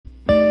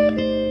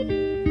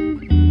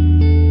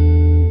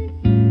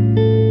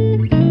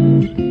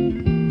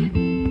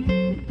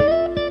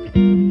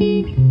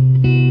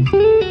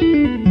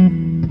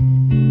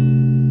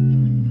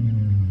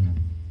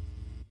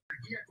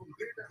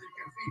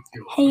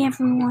Hey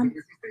everyone,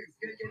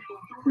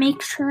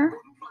 make sure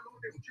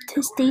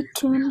to stay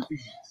tuned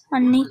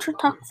on Nature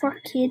Talk for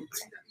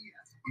Kids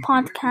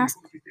podcast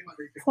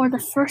for the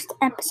first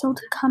episode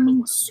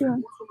coming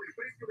soon.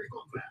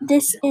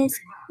 This is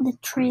the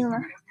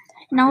trailer,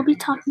 and I'll be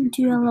talking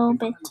to you a little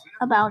bit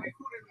about it.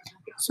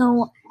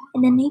 So,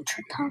 in the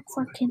Nature Talk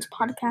for Kids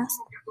podcast,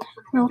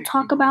 we'll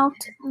talk about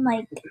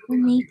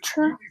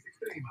nature,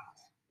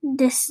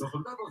 this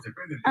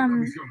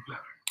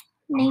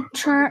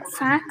nature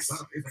facts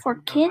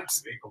for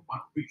kids,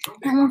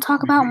 and we'll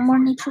talk about more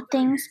nature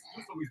things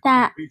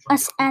that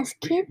us as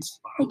kids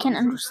we can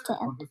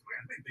understand.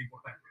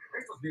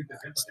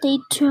 Stay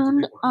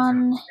tuned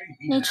on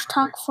Nature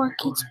Talk for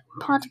Kids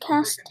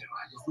podcast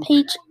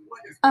page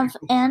of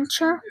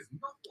Anchor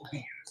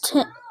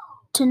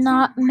to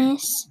not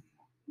miss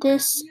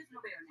this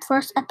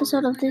first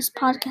episode of this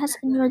podcast,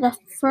 and you're the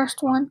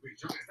first one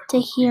to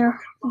hear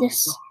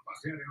this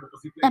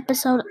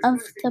episode of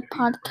the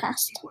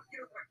podcast.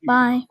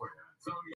 Bye.